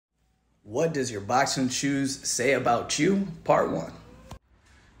What does your boxing shoes say about you? Part 1.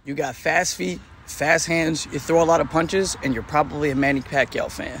 You got fast feet, fast hands, you throw a lot of punches, and you're probably a Manny Pacquiao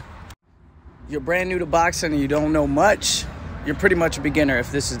fan. You're brand new to boxing and you don't know much. You're pretty much a beginner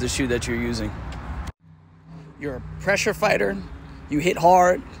if this is the shoe that you're using. You're a pressure fighter. You hit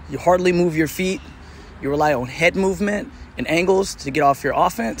hard. You hardly move your feet. You rely on head movement and angles to get off your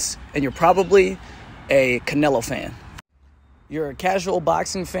offense. And you're probably a Canelo fan. You're a casual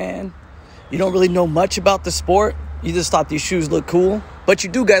boxing fan. You don't really know much about the sport. You just thought these shoes look cool. But you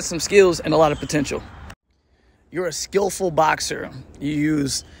do got some skills and a lot of potential. You're a skillful boxer. You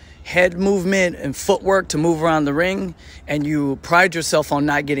use head movement and footwork to move around the ring. And you pride yourself on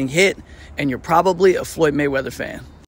not getting hit. And you're probably a Floyd Mayweather fan.